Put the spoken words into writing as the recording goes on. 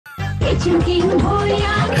चिंकिंग हो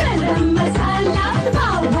या गरम मसाला,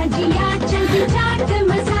 पाव भजिया चटनी चाट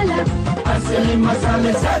मसाला, असली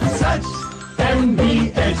मसाले सच सच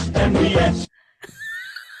MDH.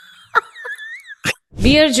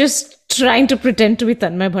 We are just trying to pretend to be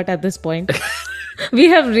Tanmay Bhatt at this point. We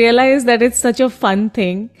have realized that it's such a fun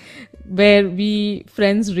thing where we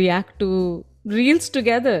friends react to reels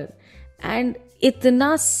together. And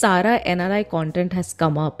itna sara NRI content has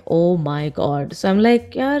come up. Oh my God. So I'm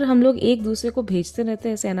like, yaar, hum log ek dusre ko bhejte rehte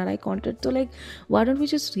hain aise NRI content. So like, why don't we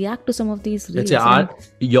just react to some of these reels? Let's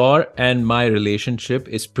say your and my relationship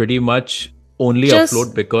is pretty much only just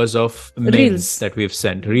afloat because of reels memes that we've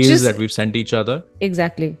sent. Reels just that we've sent each other.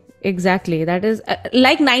 Exactly. That is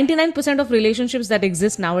like 99% of relationships that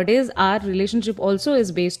exist nowadays. Our relationship also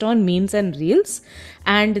is based on memes and reels.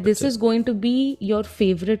 And this is going to be your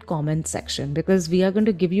favorite comment section because we are going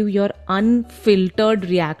to give you your unfiltered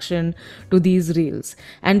reaction to these reels.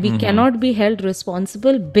 And we cannot be held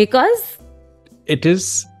responsible because it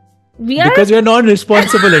is we are because we're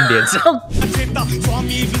non-responsible Indians.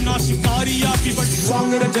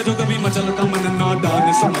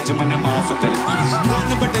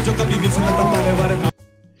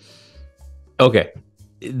 Okay.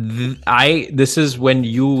 This is when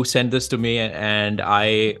you sent this to me and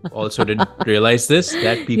I also didn't realize this,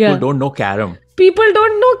 that people don't know carrom. People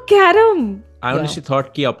don't know carrom. I honestly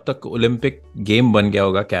thought कि अब तक Olympic game बन गया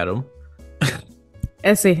होगा carrom.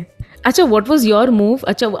 ऐसे. Acha, what was your move?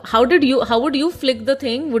 Acha, how would you flick the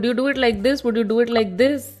thing? Would you do it like this? Would you do it like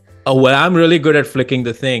this? Oh, well, I'm really good at flicking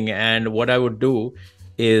the thing, and what I would do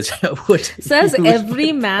is says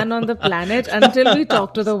every man on the planet until we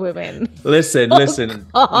talk to the women. Listen.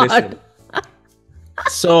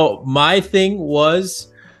 So my thing was,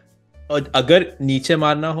 agar niche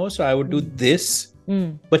marna ho, so I would do this,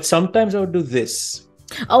 but sometimes I would do this.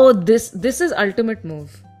 Oh, this is ultimate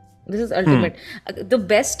move. This is ultimate. The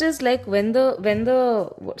best is like when the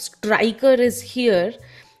striker is here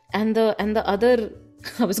and the other,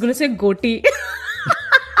 I was going to say goti.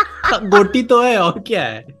 Goti to hai aur kya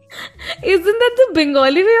hai? Isn't that the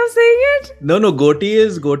Bengali way of saying it? No, goti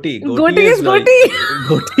is goti. Goti is like, goti.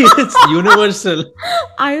 Goti is universal.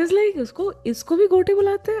 I was like, isko bhi goti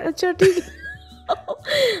bulate hain? Acha, theek.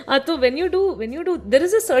 So when you do, there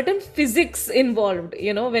is a certain physics involved,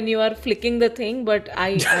 you know, when you are flicking the thing. But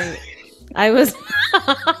I was.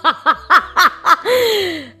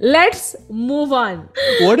 Let's move on.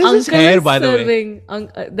 What is his hair, by the way?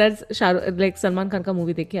 That's like Salman Khan ka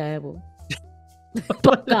movie dekh ke aaya wo.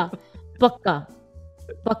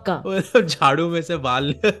 पक्का झाड़ू में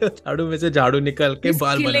से झाड़ू निकल के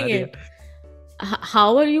बाल बना दिया.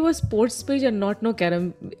 How are you a sports page and not know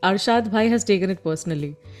carrom? Arshad bhai has taken it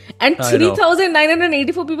personally, and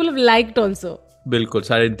 3,984 people have liked also. बिल्कुल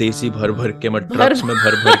सारे देसी भर के ट्रक्स में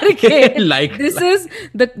भर के like. This is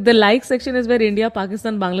the like section is where India,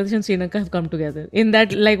 Pakistan, Bangladesh and Sri Lanka have come together in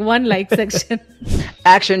that like one like section.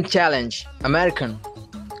 Action challenge. American.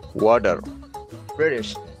 Water.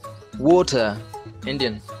 British. Water.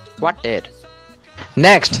 Indian. What did?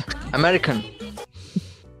 Next. American.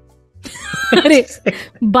 अरे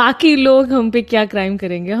बाकी लोग हम पे क्या crime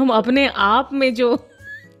करेंगे, हम अपने आप में जो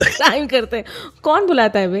क्राइम करते हैं कौन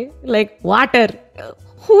बुलाता है बे? Like water,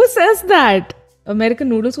 who says that? American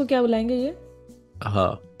noodles को क्या बुलाएंगे ये?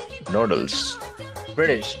 हाँ, noodles.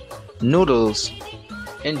 British noodles.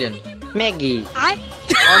 Indian Maggi. हाँ,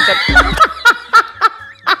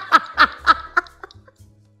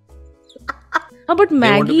 but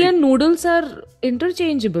Maggi and noodles are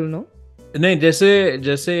interchangeable, no? नहीं,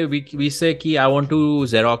 जैसे we say कि I want to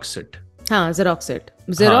Xerox it. हाँ, Xerox it.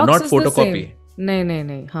 Xerox not photocopy.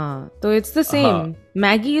 नहीं. हाँ, तो it's the same.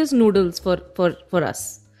 Maggi is noodles for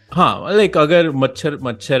us. हाँ, like अगर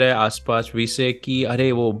मच्छर है आसपास, we say कि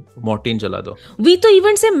अरे वो मॉर्टिन जला दो. We तो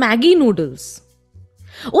even say Maggi noodles.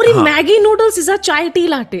 और ये Maggi noodles is a chai tea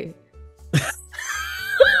latte.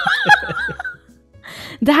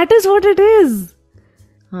 That is what it is.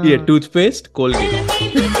 ये toothpaste, Colgate.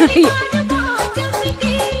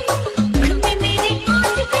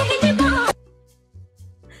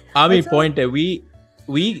 I mean, point है,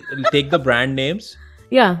 we take the brand names,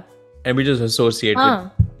 yeah, and we just associate with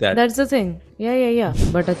that. That's the thing. Yeah.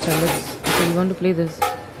 But अच्छा, you want to play this?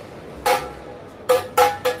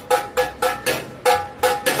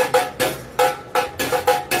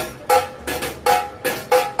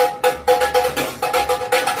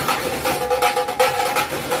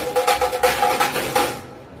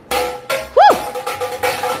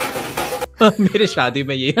 मेरे शादी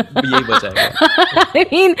में यही बचाएगा. I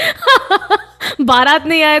mean, बारात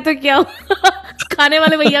नहीं आए तो क्या? खाने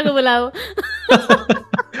वाले भैया को बुलाओ.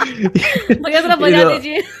 भैया जरा बजा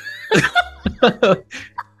दीजिए.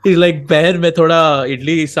 He's like, बहन मैं थोड़ा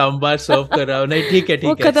इडली सांबार सर्व कर रहा हूँ. नहीं ठीक है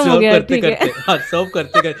वो खत्म हो सर्व गया, करते ठीक है. करते हाँ सर्व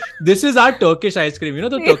करते करते. This is our Turkish ice cream. You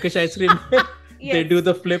know the Turkish ice cream. They do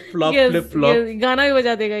the flip flop. गाना भी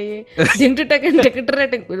बजा देगा ये.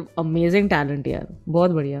 Amazing talent यार,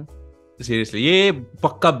 बहुत बढ़िया. Seriously, ये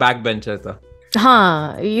पक्का बैक बेंचर था.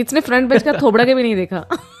 हाँ, इसने फ्रंट बेंच का थोबड़ा के भी नहीं देखा.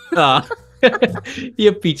 हाँ,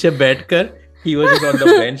 ये पीछे बैठकर he was just on the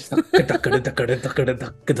bench.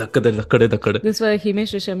 This was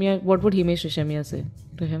Himesh Reshammiya. What would Himesh Reshammiya say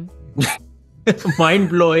to him? Mind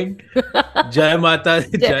blowing. जय माता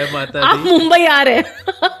दी. आप मुंबई आ रहे हैं.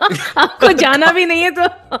 आपको जाना भी नहीं है तो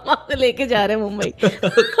हम आपको लेके जा रहे हैं मुंबई.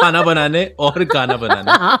 खाना बनाने और गाना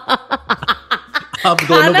बनाने. आप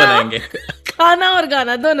दोनों बनाएंगे. खाना और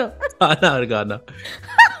गाना दोनों. खाना और गाना.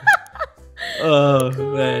 Oh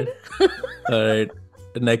man. All right.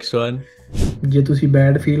 Next one. ਜੇ ਤੁਸੀਂ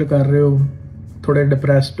ਬੈਡ ਫੀਲ ਕਰ ਰਹੇ ਹੋ, ਥੋੜੇ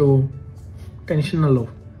ਡਿਪਰੈਸਡ ਹੋ, ਟੈਨਸ਼ਨ ਨਾ ਲਓ.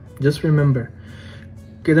 ਜਸਟ ਰਿਮੈਂਬਰ,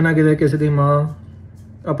 ਕਿਤੇ ਨਾ ਕਿਤੇ ਕਿਸੇ ਦੀ ਮਾਂ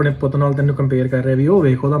ਆਪਣੇ ਪੁੱਤ ਨਾਲ ਤੈਨੂੰ ਕੰਪੇਅਰ ਕਰ ਰਿਹਾ ਵੀ ਉਹ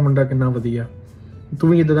ਵੇਖ ਉਹਦਾ ਮੁੰਡਾ ਕਿੰਨਾ ਵਧੀਆ, ਤੂੰ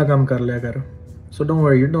ਵੀ ਇਦਾਂ ਦਾ ਕੰਮ ਕਰ ਲਿਆ ਕਰ. ਸੋ don't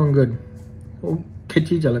worry, you doing good. ਉਹ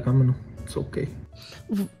ਖਿੱਚੀ ਚੱਲ ਕੰਮ ਨੂੰ. It's okay.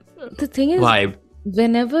 The thing is, Vibe.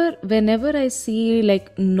 whenever I see like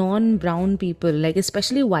non-brown people, like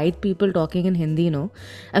especially white people talking in Hindi,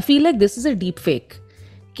 I feel like this is a deep fake.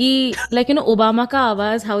 कि like Obama का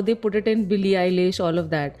आवाज, how they put it in Billie Eilish, all of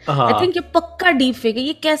that. I think ये पक्का deep fake है.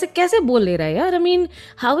 ये कैसे बोल ले रहा है यार? I mean,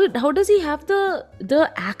 how does he have the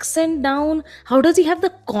accent down? How does he have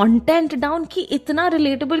the content down? कि इतना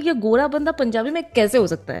relatable ये गोरा बंदा पंजाबी में कैसे हो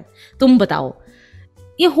सकता है? तुम बताओ.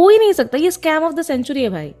 ये हो ही नहीं सकता. ये scam of the century है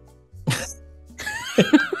भाई.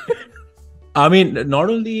 I mean, not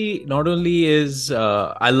only is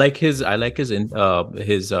I like his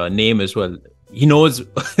name as well. He knows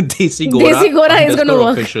Desi Gora is going to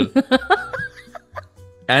work. Official.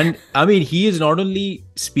 And I mean, he is not only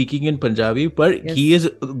speaking in Punjabi, but he is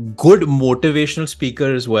a good motivational speaker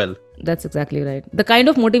as well. That's exactly right. The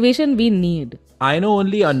kind of motivation we need. I know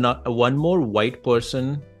only one more white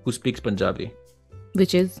person who speaks Punjabi.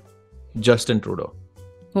 Which is? Justin Trudeau.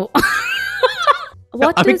 Oh.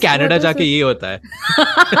 अभी Canada जाके ये होता है.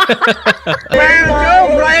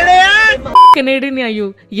 Canadian are you?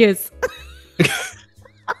 Yes.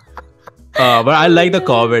 But I like the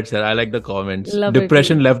comments, sir. I like the comments. Love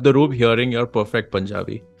Depression left the room hearing your perfect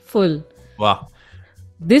Punjabi. Full. Wow.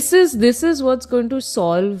 This is what's going to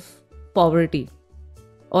solve poverty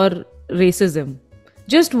or racism.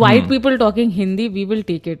 Just white people talking Hindi, we will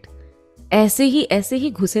take it. ऐसे ही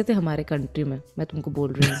घुसे थे हमारे country में. मैं तुमको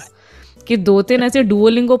बोल रही हूँ कि 2-3 ऐसे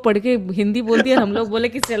डुओलिंगो पढ़ के हिंदी बोल दिया. हम लोग बोले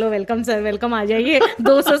कि चलो वेलकम सर, वेलकम, आ जाइए,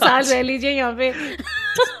 200 साल रह लीजिए यहाँ पे.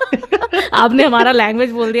 आपने हमारा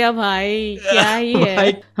लैंग्वेज बोल दिया भाई. क्या ही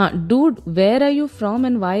है. हाँ, dude, where are you from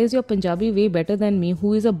and why is your Punjabi way better than me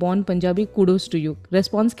who is a born Punjabi? Kudos to you.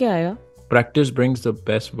 Response क्या आया? Practice brings the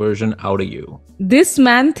best version out of you. This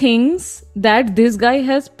man thinks that this guy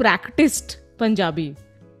has practiced Punjabi.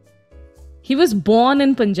 He was born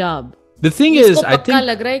in Punjab. The thing is, I पक्का think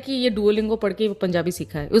लग रहा है कि ये Duolingo पढ़ के पंजाबी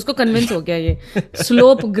सीखा है. उसको कन्विंस हो गया ये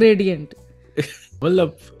slope gradient.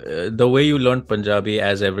 well, the way you learn Punjabi,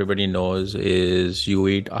 as everybody knows, is you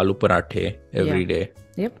eat aloo parathe every day.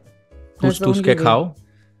 Yep. Tus ke khao.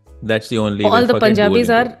 That's the only way. All the Punjabis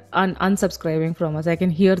are unsubscribing from us. I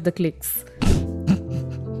can hear the clicks.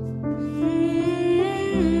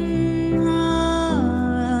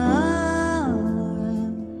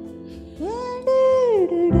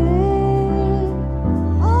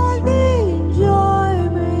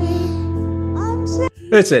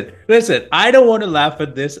 Listen. I don't want to laugh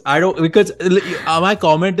at this. I don't, because my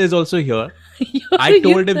comment is also here. I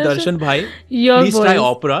told him, Darshan bhai, please try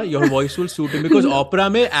opera. Your voice will suit him because opera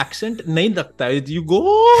में accent नहीं लगता है. You go.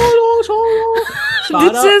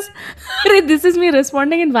 This is me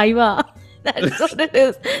responding in Viva. That's what it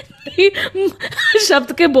is.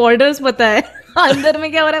 शब्द के borders पता है. अंदर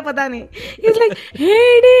में क्या हो रहा है पता नहीं. He's like,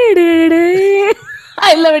 hey,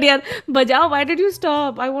 I love it, yaar. Bajao, why did you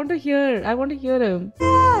stop? I want to hear him.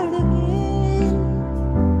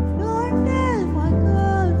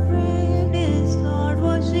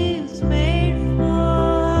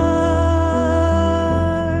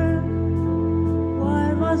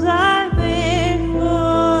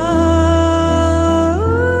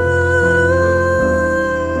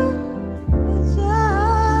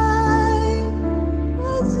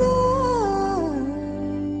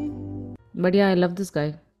 But yeah, I love this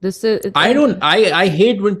guy. I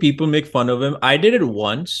hate when people make fun of him. I did it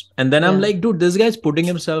once and then I'm like, dude, this guy's putting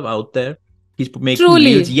himself out there. He's making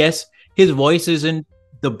reels. Yes, his voice isn't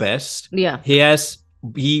the best. Yeah. He has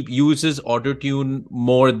he uses autotune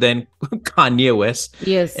more than Kanye West.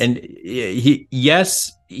 Yes. And he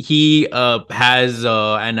has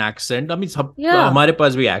an accent. I mean, हमारे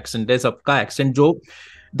पास भी accent है, सबका accent. जो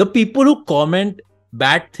the people who comment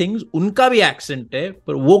bad things, उनका भी accent है,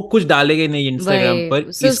 पर वो कुछ डालेंगे नहीं Instagram पर.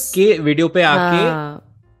 इसके वीडियो पे आके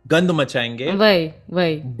गंद मचाएंगे.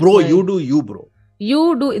 Bro, you do you, bro.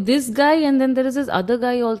 You do this guy, and then there is this other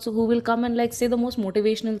guy also who will come and like say the most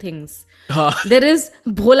motivational things. There is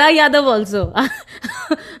Bhola Yadav also.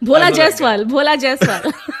 Bhola Jaiswal.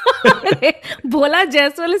 Bhola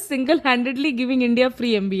Jaiswal is single-handedly giving India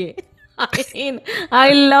free MBA. I mean,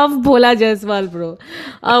 I love Bhola Jaiswal, bro.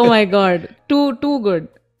 Oh my God. Too good.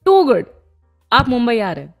 Too good. आप मुंबई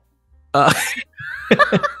आ रहे हैं.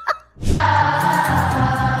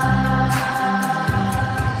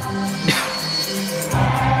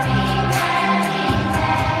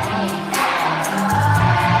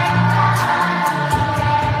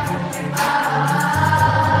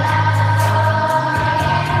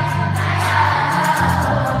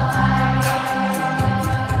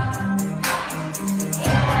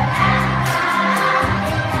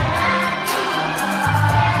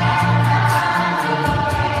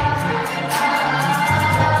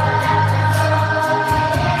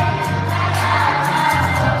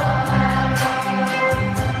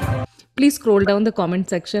 Please scroll down the comment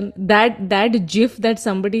section. That GIF that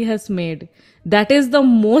somebody has made, that is the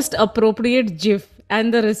most appropriate GIF,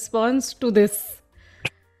 and the response to this.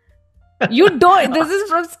 You don't. This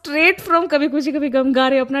is straight from Kabhi Khushi Kabhi Gum.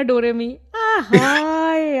 Ga rahe apna dore mi.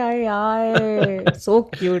 So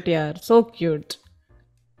cute, yaar. So cute.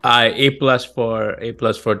 A+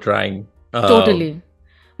 for trying. Totally.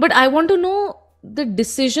 But I want to know the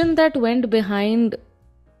decision that went behind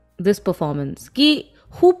this performance.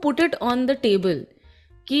 Who put it on the table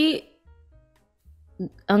कि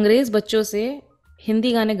अंग्रेज बच्चों से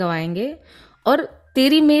हिंदी गाने गवाएंगे और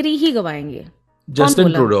तेरी मेरी ही गवाएंगे.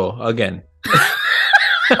 Justin Trudeau again.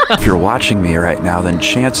 If you're watching me right now, then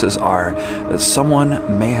chances are that someone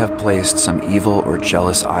may have placed some evil or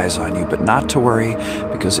jealous eyes on you, but not to worry,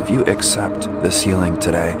 because if you accept this healing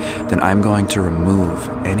today, then I'm going to remove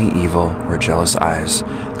any evil or jealous eyes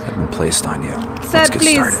that have been placed on you. Sir, let's get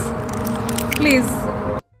started. Please.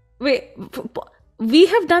 Wait, we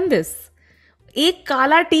have done this. एक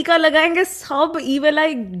काला टीका लगाएंगे, सब evil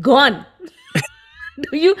eye gone.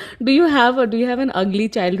 Do you have an ugly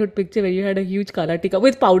childhood picture where you had a huge kala tika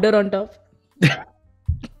with powder on top?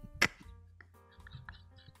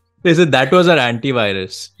 They said that was our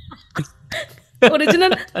antivirus.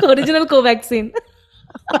 original Covaxin.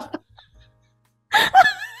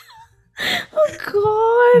 Oh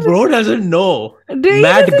God. Bro doesn't know.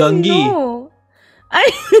 Mad Gangi.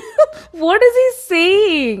 What is he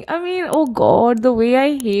saying? I mean, oh God, the way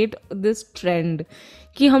I hate this trend.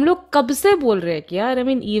 कि हम लोग कब से बोल रहे हैं कि यार, I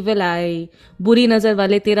mean, evil eye, बुरी नजर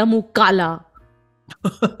वाले, तेरा मुंह काला.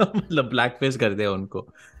 मतलब ब्लैक फेस कर दे उनको.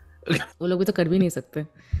 वो लोग भी तो कर भी नहीं सकते.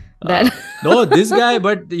 No, this guy,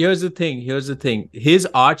 but here's the thing. His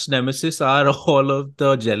arch nemesis are all of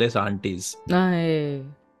the jealous aunties.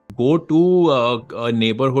 Go to a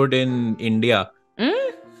neighborhood in India.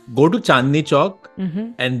 Go to Chandni Chowk,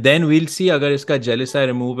 and then we'll see अगर इसका jealous eye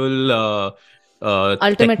removal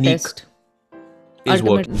ultimate technique test.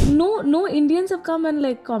 Ultimate. No Indians have come and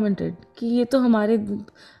like commented कि ये तो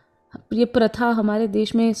ये प्रथा हमारे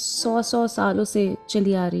देश में 100 सालों से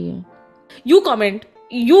चली आ रही है.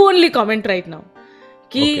 You only comment right now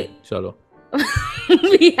कि okay, चलो.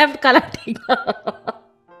 We have kala tika.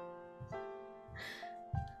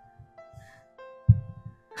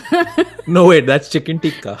 No wait, that's chicken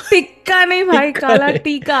tikka. Tikka नहीं भाई, काला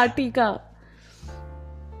टीका.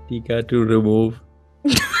 Tika to remove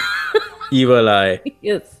evil eye.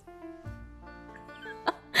 Yes.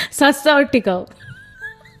 सस्ता और टिकाऊ.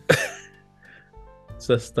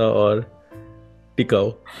 सस्ता और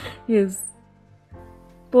टिकाऊ. Yes.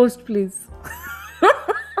 Post please.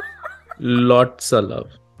 Lots of love.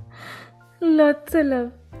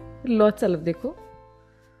 देखो.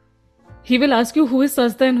 He will ask you who is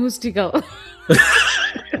sasta and who's टिकाऊ.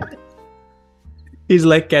 He's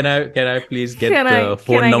like, can I please get the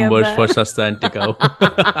phone numbers for Sasta and Tikau?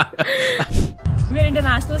 We're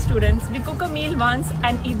international students. We cook a meal once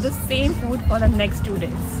and eat the same food for the next 2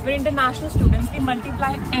 days. We're international students. We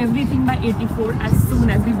multiply everything by 84 as soon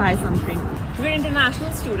as we buy something. We're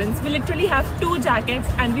international students. We literally have 2 jackets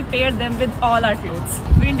and we pair them with all our clothes.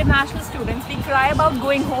 We're international students. We cry about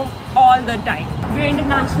going home all the time. We're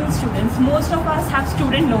international students. Most of us have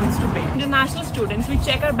student loans to pay. International students. We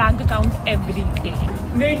check our bank account every day.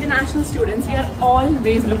 We're international students. We are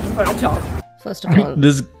always looking for a job. First of all,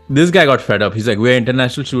 This guy got fed up. He's like, we're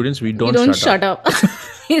international students. We don't shut up.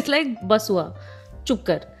 He's like, bas hua. Chup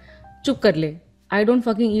kar le. I don't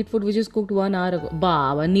fucking eat food which is cooked 1 hour ago.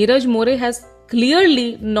 Baba, Neeraj More has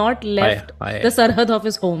clearly not left the sarhad of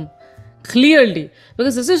his home. Clearly.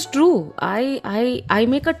 Because this is true. I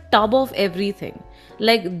make a tub of everything.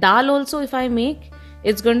 Like dal also, if I make,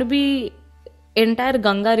 it's going to be entire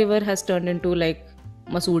Ganga river has turned into like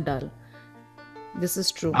masoor dal. This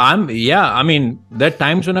is true. I mean, there are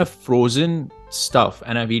times when I've frozen stuff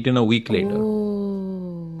and I've eaten a week later.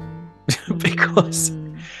 Oh. Because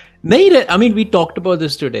I mean, we talked about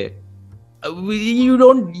this today.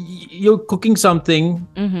 You're cooking something,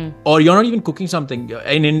 or you're not even cooking something.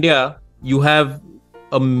 In India, you have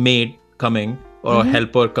a maid coming or a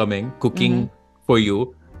helper coming, cooking for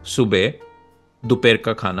you. Subah, दोपहर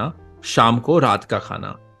का खाना, शाम को रात का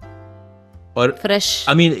खाना. Or fresh.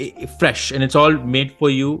 I mean, fresh, and it's all made for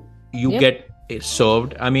you. You get it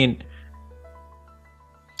served. I mean,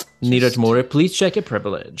 Neeraj More, please check your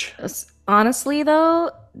privilege. Honestly,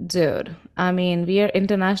 though, dude, I mean, we are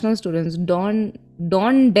international students.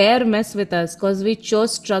 Don't dare mess with us because we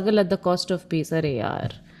chose struggle at the cost of peace. Arey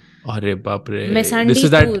yaar. Arey baapre. This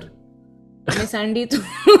is that. Miss Andy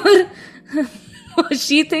Tour.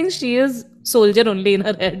 She thinks she is soldier only in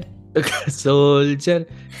her head. soldier.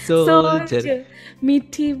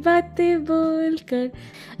 Meethi baatein bol kar.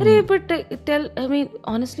 Arey, but I mean,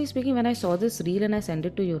 honestly speaking, when I saw this reel and I sent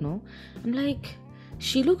it to you, I'm like,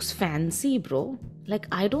 she looks fancy, bro. Like,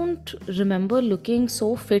 I don't remember looking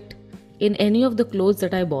so fit in any of the clothes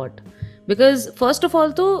that I bought. Because first of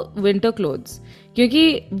all, to winter clothes.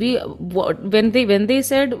 When they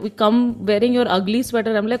said we come wearing your ugly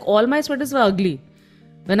sweater, I'm like, all my sweaters were ugly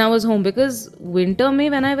when I was home. Because winter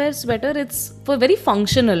mein, when I wear sweater, it's for very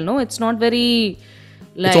functional, no? It's not very...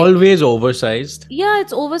 Like, it's always oversized. Yeah,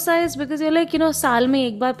 it's oversized because you're like, saal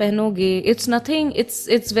mein ek baar pehnoge. It's nothing,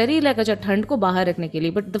 it's very like, acha, thand ko bahar rakhne ke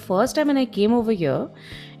liye. But the first time when I came over here,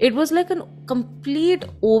 it was like a complete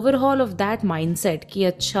overhaul of that mindset. Ki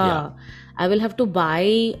acha, I will have to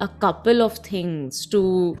buy a couple of things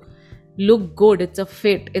to look good. It's a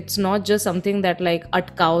fit. It's not just something that like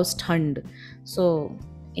atkaos thand. So...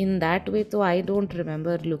 in that way, though, I don't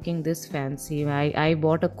remember looking this fancy. I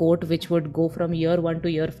bought a coat which would go from year 1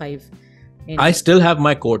 to year 5. I still have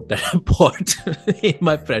my coat that I bought in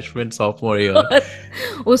my freshman sophomore year.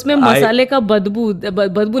 उसमें मसाले का बदबू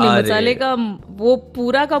नहीं, मसाले का वो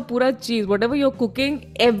पूरा का पूरा चीज, whatever you're cooking,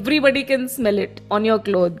 everybody can smell it on your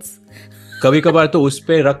clothes. कभी कभार तो उस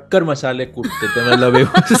पे रखकर मसाले कूटते थे. मतलब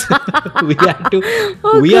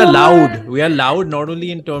we are loud not only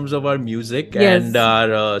in terms of our music and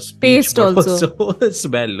our speech, taste also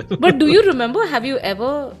smell. But do you remember, have you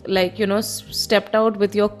ever like stepped out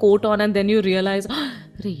with your coat on and then you realize,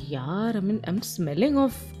 yaar, I mean, I'm smelling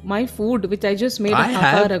of my food which I just made a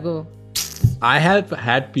half hour ago. I have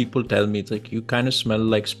had people tell me, it's like, you kind of smell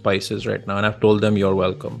like spices right now, and I've told them you're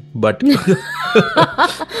welcome. But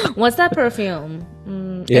what's that perfume?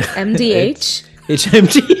 It's MDH. It's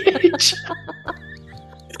MDH.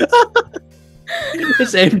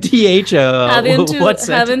 It's MDH.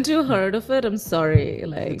 Haven't you heard of it? I'm sorry.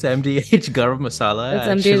 Like, it's MDH Garam Masala.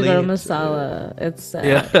 It's MDH Garam Masala. It's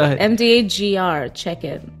MDH GR. Check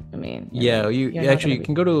it. I mean, you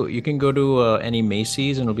can go to any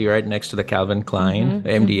Macy's and it'll be right next to the Calvin Klein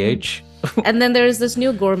MDH. And then there's this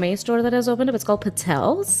new gourmet store that has opened up. It's called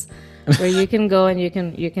Patel's, where you can go and you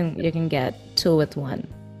can get 2 with 1.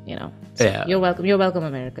 So you're welcome. You're welcome,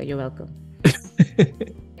 America. You're welcome.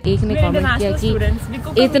 एक ने comment किया कि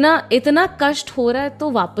इतना कष्ट हो रहा है तो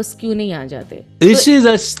वापस क्यों नहीं आ जाते. This is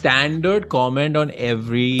a standard comment on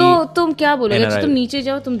every. तो तुम क्या बोलोगे? तुम नीचे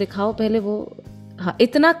जाओ, तुम दिखाओ पहले वो. हाँ,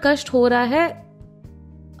 इतना कष्ट हो रहा है,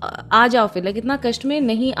 आ जाओ फिर. लाइक इतना कष्ट में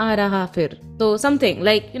नहीं आ रहा फिर तो something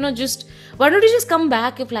like just why don't you just come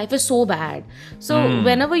back if life is so bad? So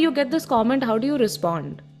whenever you get this comment, how do you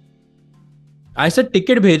respond? I said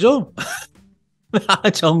ticket भेजो. आ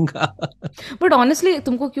जाऊंगा. But honestly,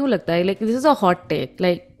 तुमको क्यों लगता है, like this is a hot take,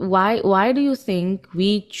 like why do you think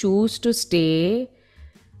we choose to stay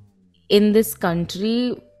in this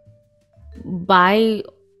country by,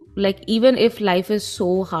 like, even if life is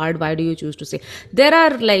so hard, why do you choose to stay? There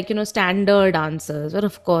are like standard answers, or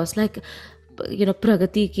of course like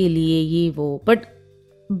pragati ke liye ye wo, but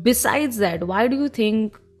besides that, why do you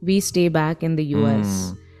think we stay back in the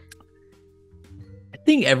US? I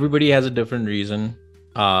think everybody has a different reason.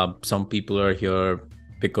 Some people are here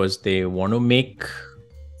because they want to make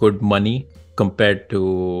good money compared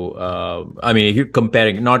to I mean, if you're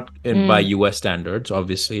comparing not by US standards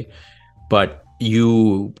obviously, but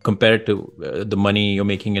you compare it to the money you're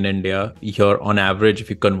making in India, here on average, if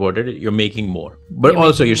you converted it, you're making more. But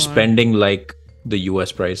also you're spending like the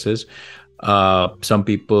US prices. Some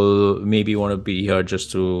people maybe want to be here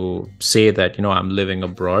just to say that, I'm living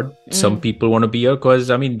abroad. Some people want to be here because,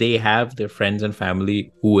 they have their friends and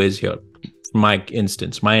family who is here. For my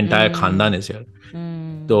instance, my entire khandan is here.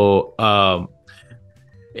 So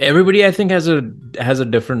everybody, I think, has a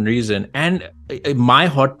different reason. And my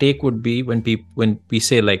hot take would be when we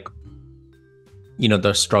say like,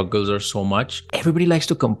 the struggles are so much, everybody likes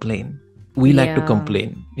to complain. We like to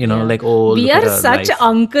complain, like, oh, we are such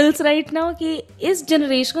uncles right now कि इस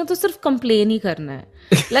generation को तो सिर्फ complain ही करना है.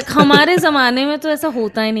 Like हमारे ज़माने में तो ऐसा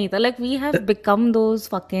होता ही नहीं था. Like we have become those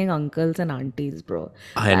fucking uncles and aunties, bro.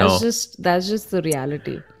 I know. That's just the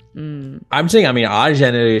reality. I'm saying, our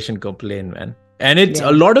generation complain, man. And it's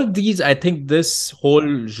a lot of these, I think this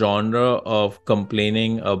whole genre of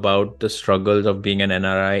complaining about the struggles of being an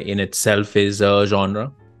NRI in itself is a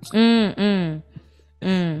genre.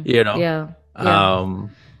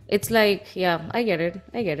 It's like, I get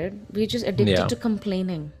it. We're just addicted to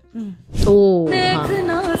complaining. Oh,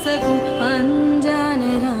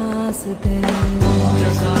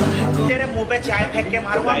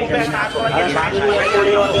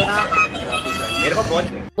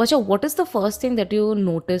 Vacha, what is the first thing that you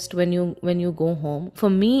noticed when you go home? For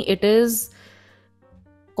me, it is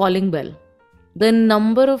calling bell. The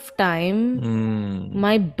number of time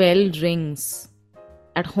my bell rings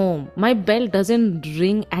at home. My bell doesn't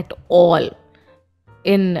ring at all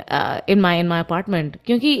in my apartment.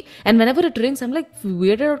 Kyunki, and whenever it rings, I'm like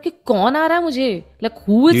weirded out कि कौन आ रहा है मुझे? Like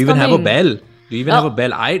who is coming? Do you even have a bell? Do you even have a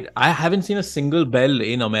bell? I haven't seen a single bell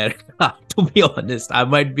in America, to be honest. I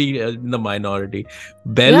might be in the minority.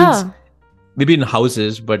 Bells, maybe in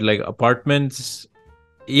houses, but like apartments,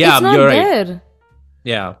 it's not you're there. right.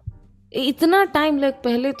 Yeah. इतना time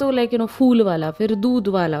पहले तो फूल वाला, फिर दूध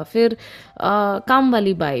वाला, फिर काम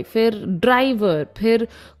वाली बाई, फिर ड्राइवर, फिर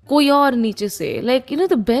कोई और नीचे से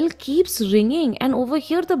the bell keeps ringing, and over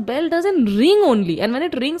here the bell doesn't ring only, and when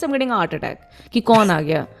it rings I'm getting a heart attack कि कौन आ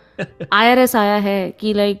गया. IRS आया है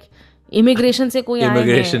कि इमिग्रेशन से कोई आया है.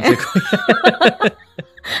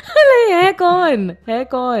 है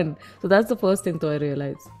कौन. So that's the first thing I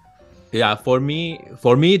realized. Yeah, for me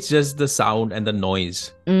it's just the sound and the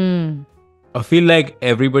noise. I feel like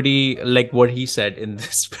everybody, like what he said in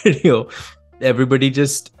this video, everybody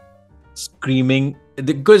just screaming,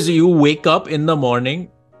 because you wake up in the morning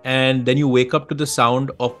and then you wake up to the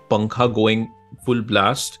sound of pankha going full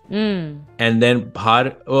blast, and then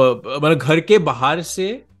bahar ghar ke bahar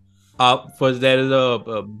se first there is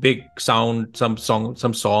a big sound, some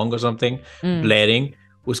song or something blaring.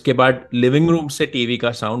 उसके बाद living room से TV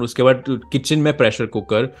का sound, उसके बाद kitchen में pressure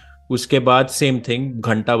cooker, उसके बाद same thing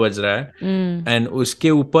घंटा बज रहा है, एंड उसके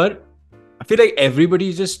ऊपर I feel like everybody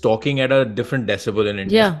is just talking at a different decibel in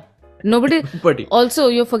India. Nobody. Also,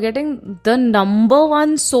 you're forgetting the number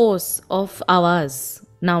one source of awaaz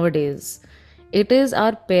nowadays. It is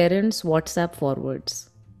our parents' WhatsApp forwards.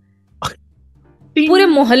 पूरे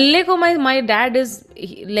मोहल्ले को my dad is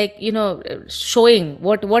showing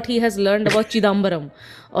what he has learned about Chidambaram,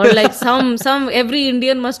 or some every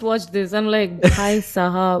Indian must watch this. I'm like, hi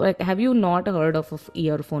sahab, have you not heard of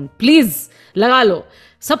earphone? Please लगा लो,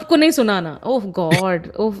 सबको नहीं सुनाना. Oh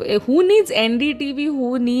God, who needs NDTV?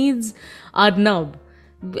 Who needs Arnab?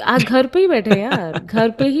 आज घर पे ही बैठे यार, घर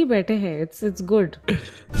पे ही बैठे हैं. It's good.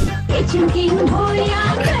 किचन किंग हो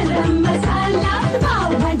या गरम मसाला,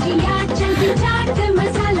 पाव भजिया चंद चाट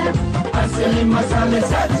मसाला, असली मसाले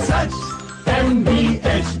सच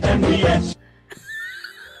MDH.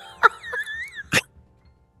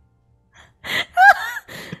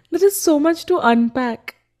 There is so much to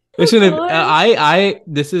unpack. Listen,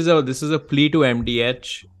 this is a plea to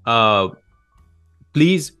MDH.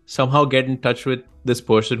 Please somehow get in touch with this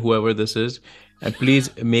person, whoever this is, and please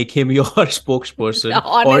make him your spokesperson.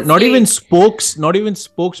 Or not even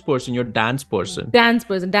spokesperson, your dance person.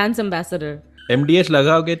 Dance ambassador. MDH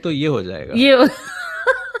लगाओगे तो ये हो जाएगा.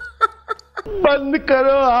 बंद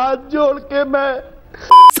करो हाथ जोड़ के मैं.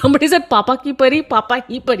 Somebody said papa ki pari. Papa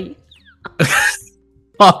hi pari.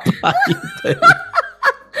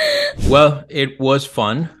 Well, it was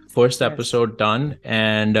fun. First episode done,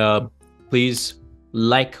 and please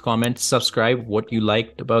like, comment, subscribe what you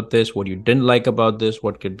liked about this, what you didn't like about this,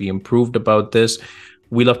 what could be improved about this.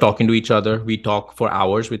 We love talking to each other. We talk for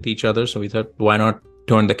hours with each other, so we thought, why not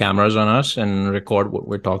turn the cameras on us and record what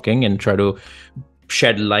we're talking and try to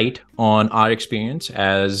shed light on our experience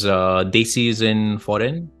as Desi is in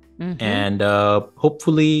foreign, and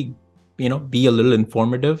hopefully be a little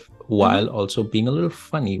informative while also being a little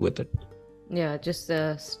funny with it. Yeah, just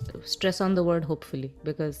stress on the word hopefully,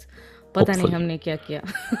 because पता नहीं हमने क्या किया.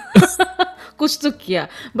 कुछ तो किया.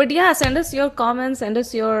 But yeah, send us your comments, send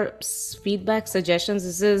us your feedback,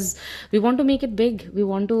 suggestions. We want to make it big. We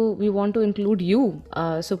want to include you.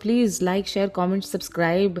 So please like, share, comment,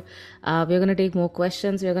 subscribe. We're gonna take more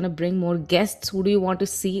questions. We're gonna bring more guests. Who do you want to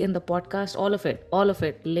see in the podcast? All of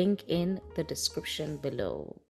it. Link in the description below.